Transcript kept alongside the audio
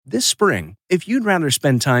This spring, if you'd rather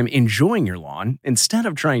spend time enjoying your lawn instead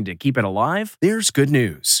of trying to keep it alive, there's good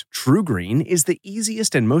news. TruGreen is the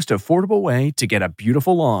easiest and most affordable way to get a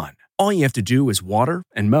beautiful lawn. All you have to do is water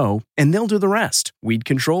and mow, and they'll do the rest. Weed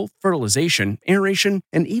control, fertilization, aeration,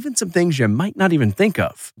 and even some things you might not even think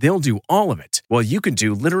of. They'll do all of it, while you can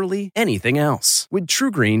do literally anything else. With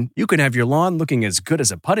TruGreen, you can have your lawn looking as good as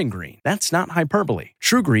a putting green. That's not hyperbole.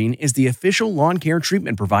 TruGreen is the official lawn care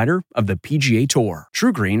treatment provider of the PGA Tour.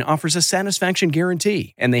 TruGreen offers a satisfaction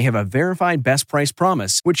guarantee, and they have a verified best price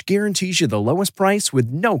promise, which guarantees you the lowest price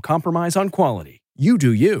with no compromise on quality. You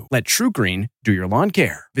do you. Let TruGreen do your lawn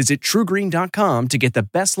care. Visit TruGreen.com to get the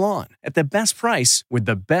best lawn at the best price with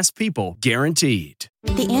the best people guaranteed.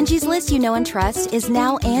 The Angie's List you know and trust is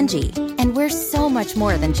now Angie, and we're so much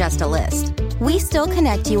more than just a list. We still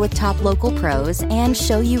connect you with top local pros and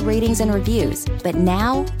show you ratings and reviews, but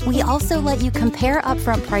now we also let you compare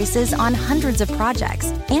upfront prices on hundreds of projects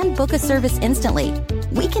and book a service instantly.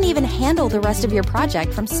 We can even handle the rest of your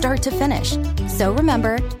project from start to finish. So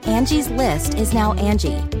remember, Angie's List is now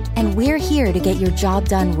Angie, and we're here to get your job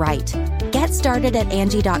done right. Get started at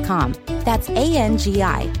Angie.com. That's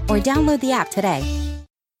ANGI, or download the app today.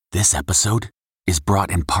 This episode is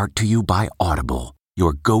brought in part to you by Audible,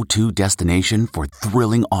 your go-to destination for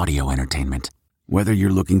thrilling audio entertainment. Whether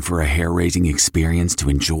you're looking for a hair-raising experience to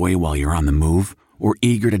enjoy while you're on the move, or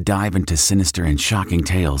eager to dive into sinister and shocking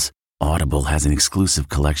tales, Audible has an exclusive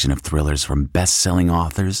collection of thrillers from best-selling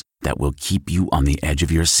authors that will keep you on the edge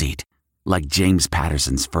of your seat. Like James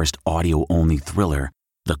Patterson's first audio-only thriller,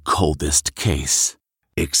 The Coldest Case.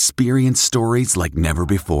 Experience stories like never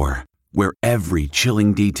before, where every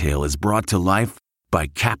chilling detail is brought to life by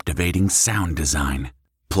captivating sound design.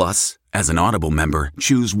 Plus, as an Audible member,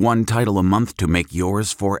 choose one title a month to make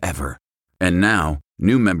yours forever. And now,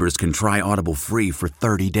 new members can try Audible free for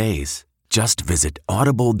 30 days. Just visit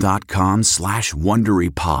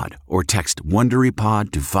audible.com/WonderyPod or text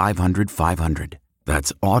WonderyPod to 500-500.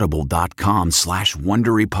 That's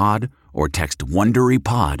audible.com/WonderyPod or text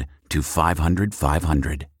WonderyPod to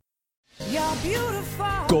 500-500.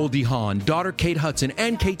 Goldie Hawn, daughter Kate Hudson,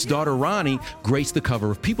 and Kate's daughter Ronnie grace the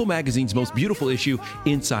cover of People magazine's most beautiful issue,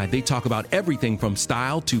 Inside. They talk about everything from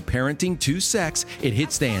style to parenting to sex. It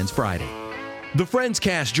hits stands Friday. The Friends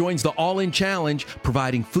cast joins the All In Challenge,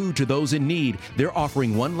 providing food to those in need. They're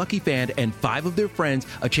offering one lucky fan and 5 of their friends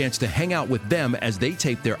a chance to hang out with them as they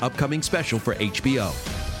tape their upcoming special for HBO.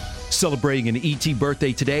 Celebrating an E.T.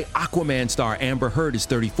 birthday today, Aquaman star Amber Heard is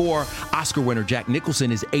 34, Oscar winner Jack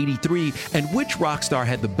Nicholson is 83, and which rock star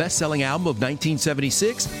had the best-selling album of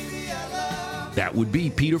 1976? That would be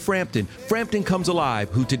Peter Frampton. Frampton Comes Alive,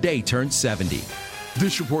 who today turns 70.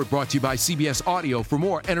 This report brought to you by CBS Audio. For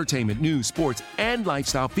more entertainment, news, sports, and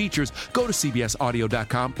lifestyle features, go to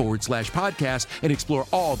cbsaudio.com/podcast and explore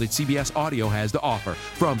all that CBS Audio has to offer.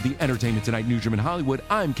 From the Entertainment Tonight newsroom in Hollywood,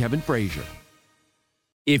 I'm Kevin Frazier.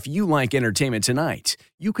 If you like Entertainment Tonight,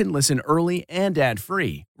 you can listen early and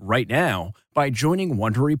ad-free right now by joining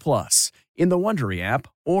Wondery Plus in the Wondery app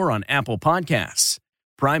or on Apple Podcasts.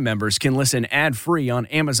 Prime members can listen ad-free on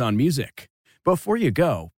Amazon Music. Before you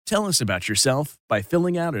go, tell us about yourself by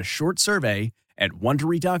filling out a short survey at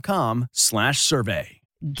Wondery.com/survey.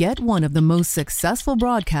 Get one of the most successful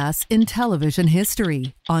broadcasts in television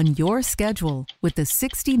history on your schedule with the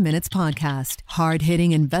 60 Minutes Podcast.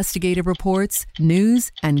 Hard-hitting investigative reports,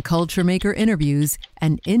 news, and culture maker interviews,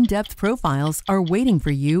 and in-depth profiles are waiting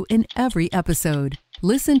for you in every episode.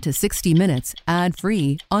 Listen to 60 Minutes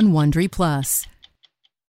ad-free on Wondery Plus.